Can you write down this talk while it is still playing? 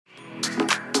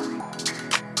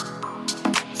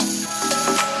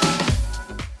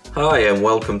Hi and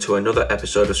welcome to another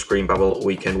episode of Screen Babble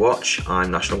Weekend Watch.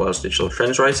 I'm National Wales Digital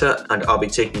Trends Writer and I'll be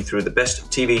taking you through the best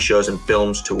TV shows and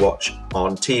films to watch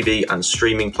on TV and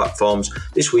streaming platforms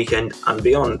this weekend and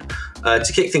beyond.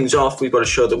 To kick things off, we've got a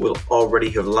show that will already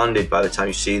have landed by the time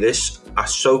you see this.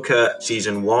 Ashoka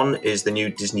Season 1 is the new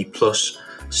Disney Plus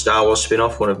Star Wars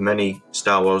spin-off, one of many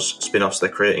Star Wars spin-offs they're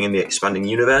creating in the expanding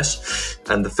universe.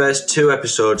 And the first two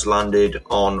episodes landed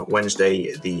on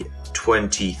Wednesday the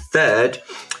 23rd.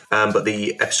 But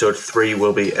the episode 3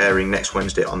 will be airing next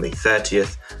Wednesday on the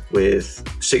 30th, with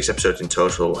 6 episodes in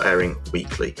total airing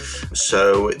weekly.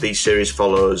 So the series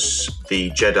follows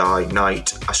the Jedi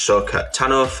Knight Ashoka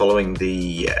Tano following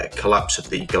the collapse of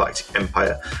the Galactic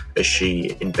Empire as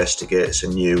she investigates a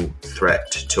new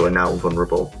threat to a now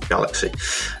vulnerable galaxy.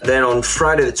 Then on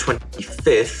Friday the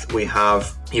 25th, we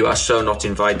have You Are So Not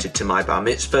Invited to My Bar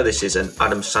Mitzvah. This is an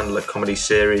Adam Sandler comedy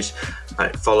series, and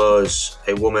it follows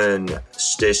a woman,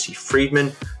 Stacey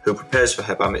Friedman, who prepares for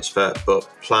her bar mitzvah but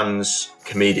plans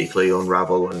comedically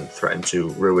unravel and threaten to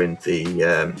ruin the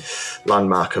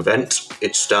landmark event.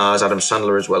 It stars Adam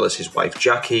Sandler as well as his wife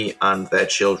Jackie and their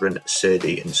children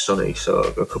Sadie and Sonny. So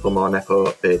a couple more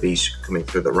Nepo babies coming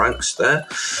through the ranks there.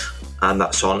 And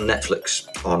that's on Netflix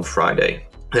on Friday.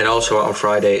 Then also out on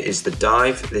Friday is The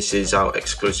Dive. This is out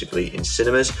exclusively in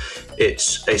cinemas.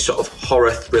 It's a sort of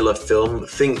horror thriller film.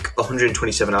 Think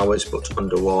 127 hours but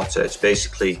underwater. It's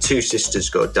basically two sisters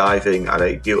go diving at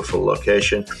a beautiful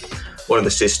location. One of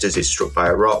the sisters is struck by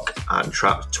a rock and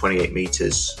trapped 28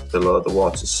 metres below the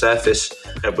water's surface.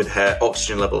 With her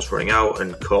oxygen levels running out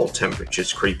and cold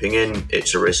temperatures creeping in,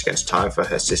 it's a race against time for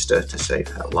her sister to save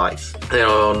her life. Then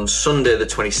on Sunday the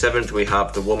 27th, we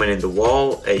have The Woman in the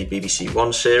Wall, a BBC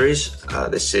One series.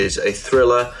 This is a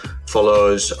thriller.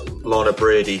 Follows Lorna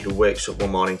Brady, who wakes up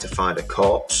one morning to find a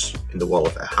corpse in the wall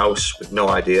of her house with no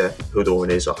idea who the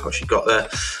woman is or how she got there.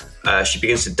 She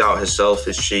begins to doubt herself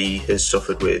as she has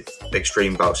suffered with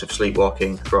extreme bouts of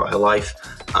sleepwalking throughout her life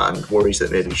and worries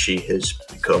that maybe she has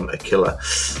become a killer.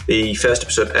 The first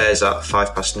episode airs at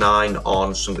 9:05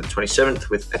 on Sunday the 27th,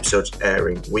 with episodes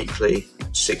airing weekly,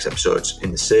 6 episodes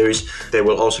in the series. They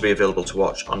will also be available to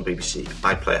watch on BBC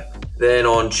iPlayer. Then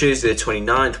on Tuesday the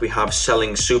 29th, we have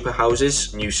Selling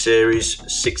Superhouses, new series,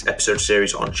 6-episode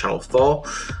series on Channel 4.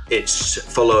 It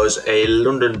follows a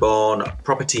London-born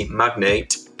property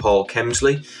magnate, Paul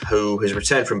Kemsley, who has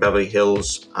returned from Beverly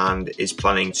Hills and is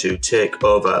planning to take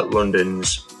over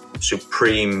London's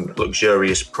supreme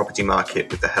luxurious property market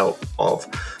with the help of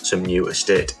some new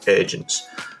estate agents.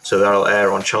 So that'll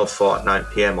air on Channel 4 at 9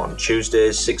 p.m. on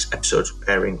Tuesdays, 6 episodes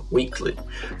airing weekly.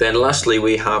 Then lastly,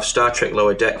 we have Star Trek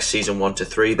Lower Decks Season 1 to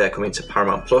 3. They're coming to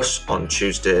Paramount Plus on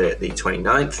Tuesday the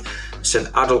 29th. It's an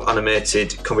adult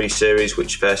animated comedy series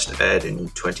which first aired in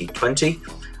 2020.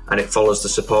 And it follows the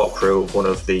support crew of one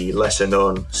of the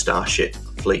lesser-known starship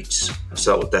fleets.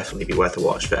 So that will definitely be worth a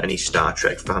watch for any Star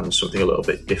Trek fans, something a little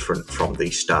bit different from the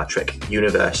Star Trek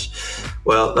universe.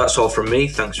 Well, that's all from me.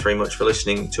 Thanks very much for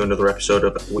listening to another episode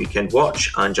of Weekend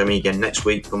Watch, and join me again next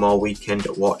week for more Weekend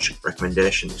Watch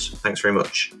recommendations. Thanks very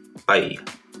much. Bye.